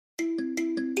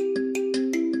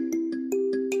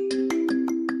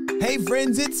Hey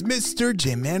friends, it's Mr.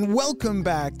 Jim and welcome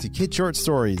back to Kid Short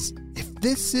Stories. If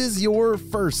this is your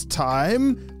first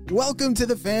time, welcome to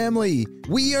the family.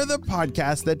 We are the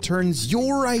podcast that turns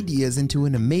your ideas into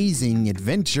an amazing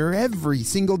adventure every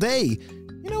single day.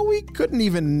 You know, we couldn't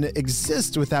even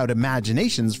exist without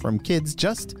imaginations from kids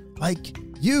just like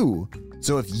you.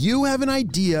 So if you have an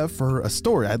idea for a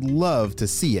story, I'd love to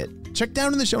see it. Check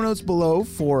down in the show notes below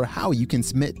for how you can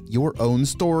submit your own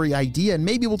story idea, and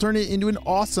maybe we'll turn it into an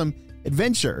awesome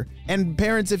adventure. And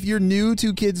parents, if you're new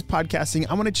to kids podcasting,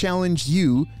 I want to challenge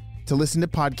you to listen to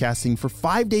podcasting for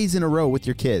 5 days in a row with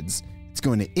your kids. It's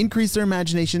going to increase their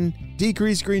imagination,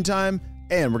 decrease screen time,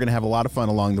 and we're going to have a lot of fun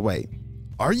along the way.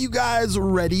 Are you guys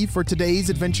ready for today's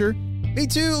adventure? Me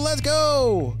too, let's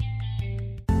go!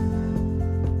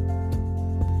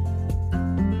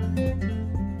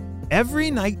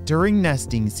 Every night during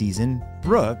nesting season,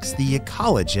 Brooks, the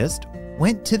ecologist,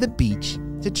 went to the beach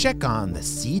to check on the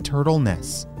sea turtle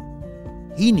nests.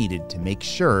 He needed to make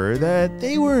sure that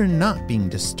they were not being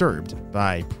disturbed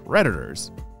by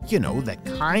predators. You know, the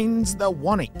kinds that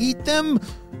want to eat them,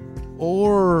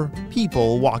 or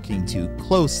people walking too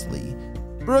closely.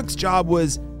 Brooks' job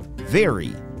was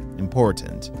very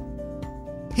important.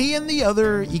 He and the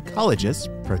other ecologists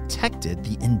protected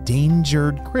the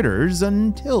endangered critters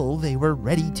until they were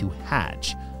ready to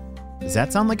hatch. Does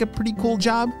that sound like a pretty cool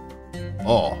job?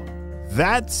 Oh,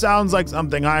 that sounds like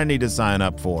something I need to sign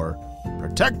up for.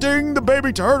 Protecting the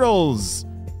baby turtles.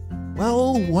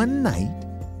 Well, one night,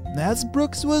 as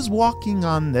Brooks was walking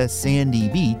on the sandy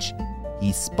beach,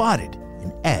 he spotted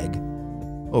an egg.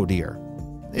 Oh dear,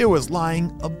 it was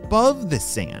lying above the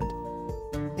sand.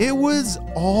 It was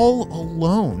all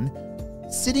alone,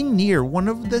 sitting near one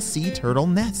of the sea turtle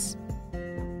nests.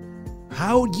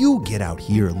 "How'd you get out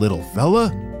here, little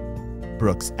fella?"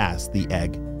 Brooks asked the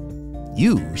egg.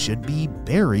 "You should be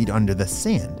buried under the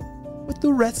sand with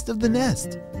the rest of the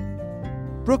nest."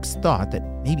 Brooks thought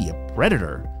that maybe a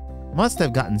predator must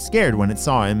have gotten scared when it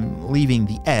saw him leaving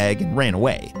the egg and ran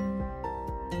away.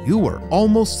 "You were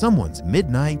almost someone's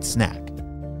midnight snack."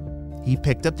 He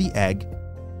picked up the egg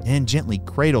and gently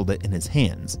cradled it in his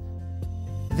hands.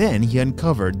 Then he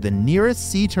uncovered the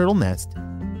nearest sea turtle nest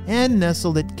and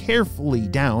nestled it carefully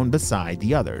down beside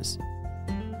the others.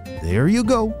 "There you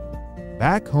go,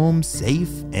 back home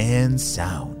safe and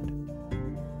sound."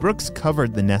 Brooks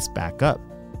covered the nest back up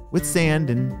with sand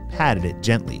and patted it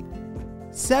gently.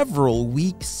 Several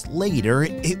weeks later,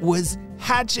 it was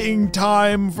hatching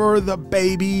time for the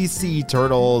baby sea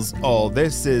turtles. Oh,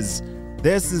 this is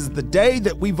the day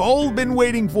that we've all been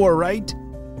waiting for, right?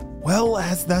 Well,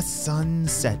 as the sun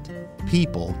set,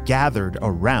 people gathered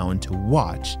around to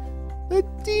watch the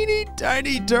teeny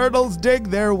tiny turtles dig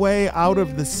their way out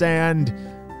of the sand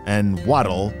and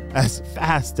waddle as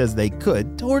fast as they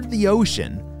could toward the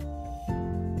ocean.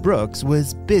 Brooks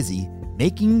was busy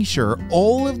making sure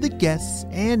all of the guests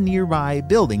and nearby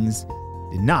buildings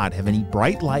did not have any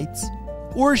bright lights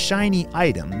or shiny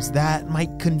items that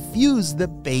might confuse the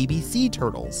baby sea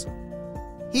turtles.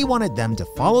 He wanted them to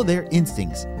follow their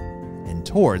instincts and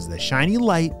towards the shiny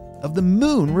light of the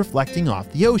moon reflecting off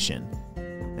the ocean,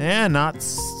 and not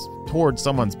towards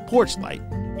someone's porch light,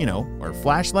 or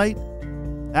flashlight.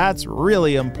 That's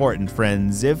really important,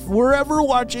 friends. If we're ever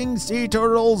watching sea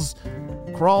turtles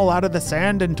crawl out of the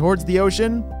sand and towards the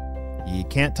ocean, you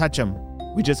can't touch them.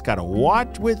 We just gotta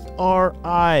watch with our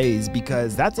eyes,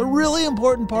 because that's a really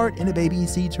important part in a baby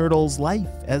sea turtle's life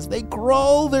as they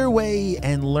crawl their way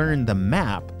and learn the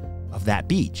map of that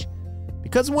beach.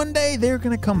 Because one day they're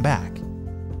gonna come back.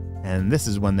 And this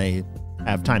is when they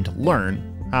have time to learn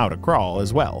how to crawl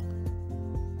as well.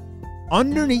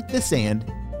 Underneath the sand,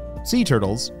 sea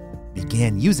turtles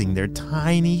began using their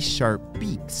tiny sharp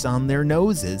beaks on their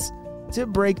noses to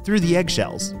break through the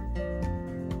eggshells.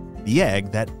 The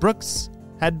egg that Brooks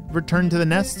had returned to the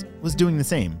nest was doing the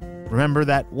same. Remember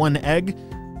that one egg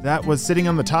that was sitting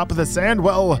on the top of the sand?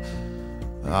 Well,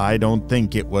 I don't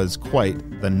think it was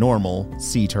quite the normal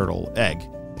sea turtle egg.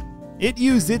 It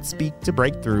used its beak to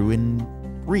break through and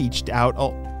reached out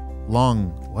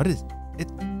what is it?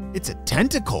 It's a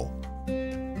tentacle.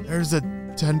 There's a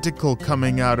tentacle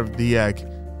coming out of the egg.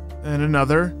 And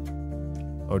another.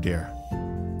 Oh dear.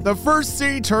 The first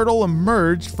sea turtle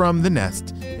emerged from the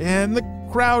nest, and the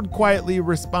crowd quietly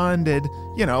responded,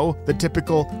 the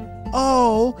typical,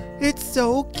 "Oh, it's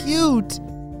so cute,"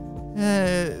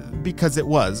 because it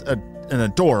was an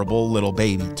adorable little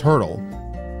baby turtle.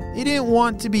 They didn't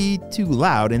want to be too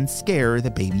loud and scare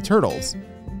the baby turtles.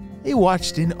 They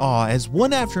watched in awe as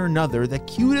one after another the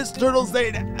cutest turtles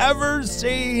they'd ever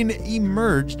seen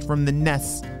emerged from the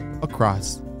nests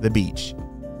across the beach.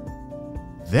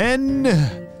 Then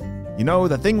You know,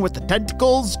 the thing with the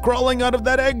tentacles crawling out of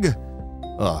that egg?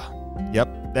 Ugh, yep.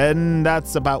 Then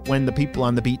that's about when the people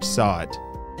on the beach saw it.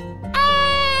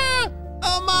 Ah!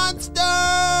 A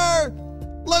monster!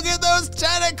 Look at those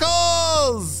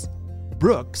tentacles!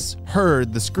 Brooks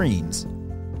heard the screams.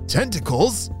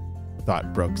 Tentacles?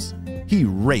 Thought Brooks. He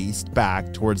raced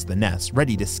back towards the nest,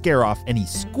 ready to scare off any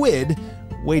squid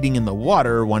waiting in the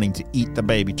water wanting to eat the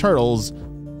baby turtles.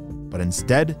 But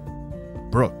instead,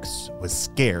 Brooks was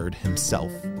scared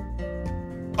himself.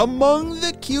 Among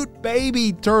the cute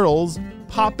baby turtles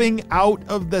popping out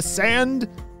of the sand,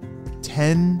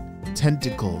 10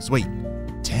 tentacles. Wait,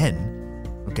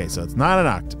 10? Okay, so it's not an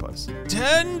octopus.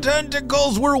 10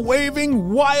 tentacles were waving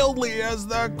wildly as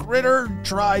the critter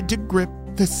tried to grip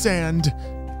the sand.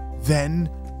 Then,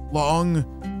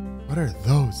 what are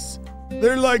those?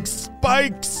 They're like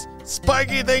spikes,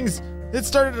 spiky things. It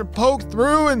started to poke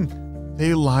through and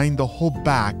they lined the whole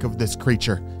back of this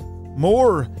creature.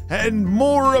 More and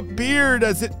more appeared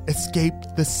as it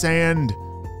escaped the sand.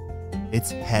 Its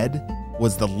head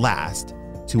was the last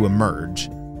to emerge.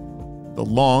 The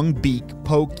long beak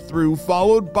poked through,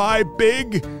 followed by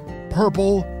big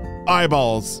purple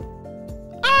eyeballs.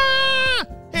 Ah!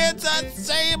 It's a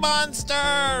sea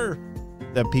monster!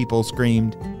 The people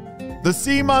screamed. The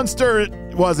sea monster,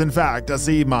 it was in fact a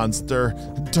sea monster,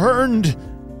 turned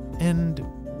and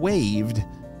waved.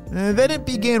 Then it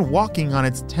began walking on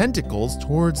its tentacles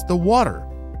towards the water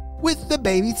with the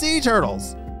baby sea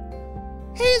turtles.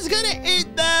 He's gonna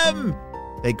eat them!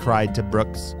 They cried to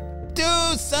Brooks.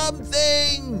 Do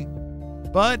something!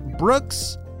 But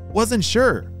Brooks wasn't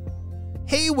sure.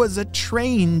 He was a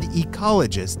trained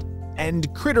ecologist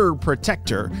and critter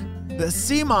protector. The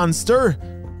sea monster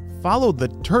followed the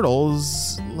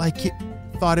turtles like it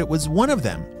thought it was one of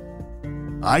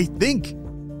them. I think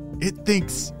it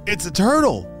thinks it's a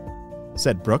turtle,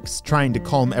 said Brooks, trying to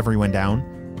calm everyone down.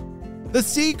 The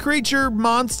sea creature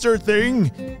monster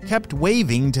thing kept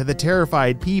waving to the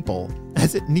terrified people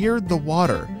as it neared the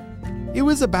water. It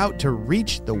was about to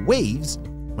reach the waves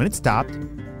when it stopped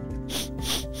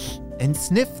and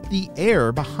sniffed the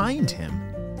air behind him.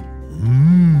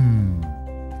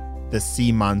 The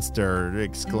sea monster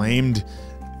exclaimed.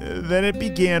 Then it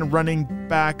began running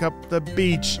back up the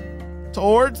beach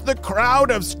towards the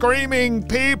crowd of screaming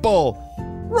people.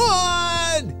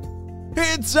 Run!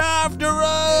 It's after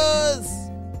us!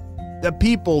 The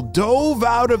people dove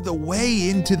out of the way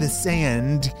into the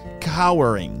sand,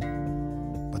 cowering.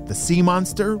 But the sea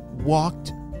monster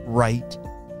walked right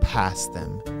past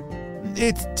them.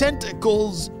 Its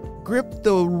tentacles gripped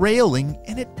the railing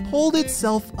and it pulled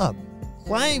itself up,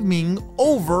 climbing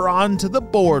over onto the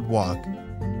boardwalk.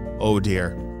 Oh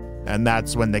dear. And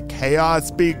that's when the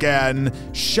chaos began.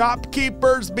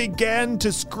 Shopkeepers began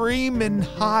to scream and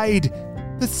hide.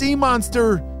 The sea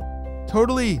monster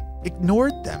totally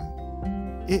ignored them.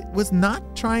 It was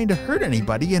not trying to hurt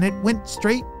anybody, and it went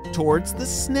straight towards the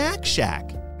snack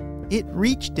shack. It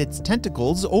reached its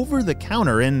tentacles over the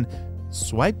counter and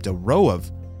swiped a row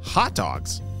of hot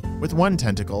dogs with one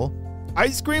tentacle,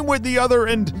 ice cream with the other,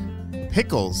 and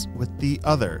pickles with the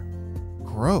other.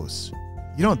 Gross.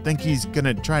 You don't think he's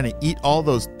gonna try to eat all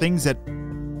those things that...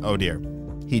 Oh dear,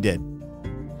 he did.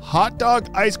 Hot dog,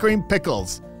 ice cream,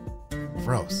 pickles.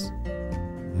 Gross.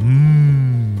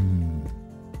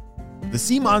 The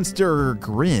sea monster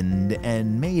grinned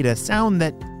and made a sound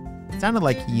that sounded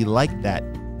like he liked that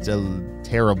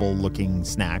terrible looking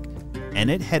snack,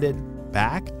 and it headed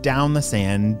back down the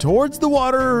sand towards the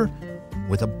water.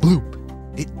 With a bloop,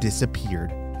 it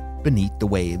disappeared beneath the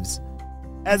waves.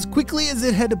 As quickly as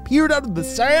it had appeared out of the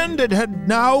sand, it had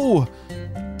now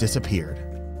disappeared.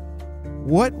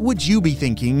 What would you be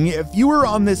thinking if you were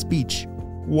on this beach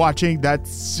watching that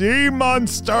sea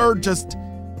monster just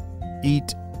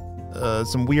eat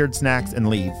some weird snacks and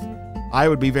leave? I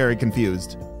would be very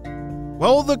confused.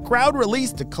 Well, the crowd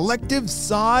released a collective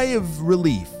sigh of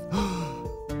relief.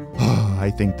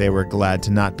 I think they were glad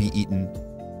to not be eaten.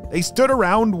 They stood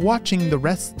around watching the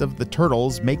rest of the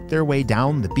turtles make their way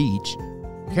down the beach,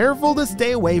 careful to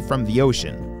stay away from the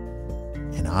ocean,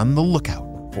 and on the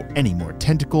lookout for any more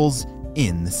tentacles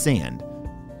in the sand.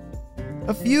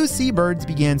 A few seabirds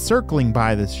began circling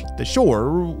by the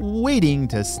shore, waiting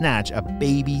to snatch a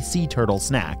baby sea turtle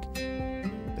snack.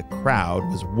 The crowd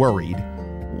was worried,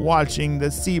 watching the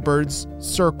seabirds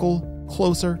circle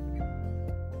closer.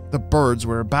 The birds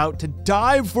were about to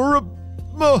dive for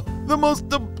the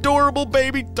most adorable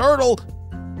baby turtle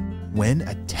when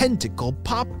a tentacle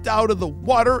popped out of the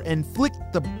water and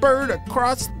flicked the bird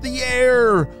across the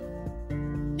air.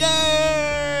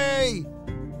 Yay!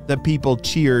 The people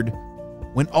cheered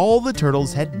when all the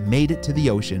turtles had made it to the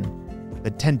ocean.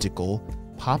 the tentacle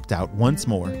popped out once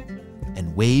more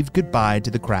and waved goodbye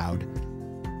to the crowd.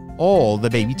 All the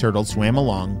baby turtles swam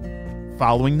along,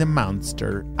 following the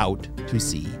monster out to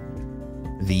sea.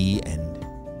 The end.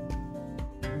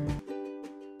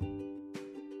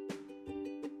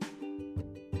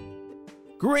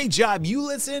 Great job. You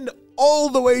listened all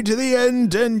the way to the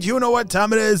end, and you know what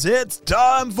time it is. It's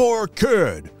time for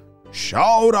Kid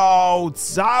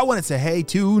Shoutouts. I want to say hey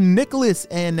to Nicholas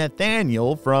and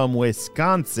Nathaniel from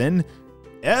Wisconsin,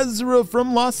 Ezra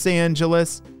from Los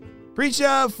Angeles,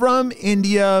 Prisha from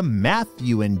India,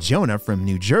 Matthew and Jonah from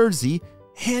New Jersey,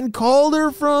 and Calder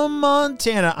from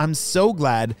Montana. I'm so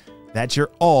glad that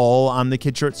you're all on the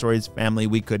Kid Short Stories family.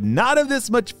 We could not have this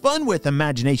much fun with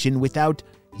imagination without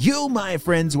you, my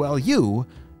friends. Well, you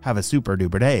have a super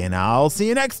duper day, and I'll see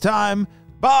you next time.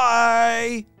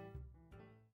 Bye!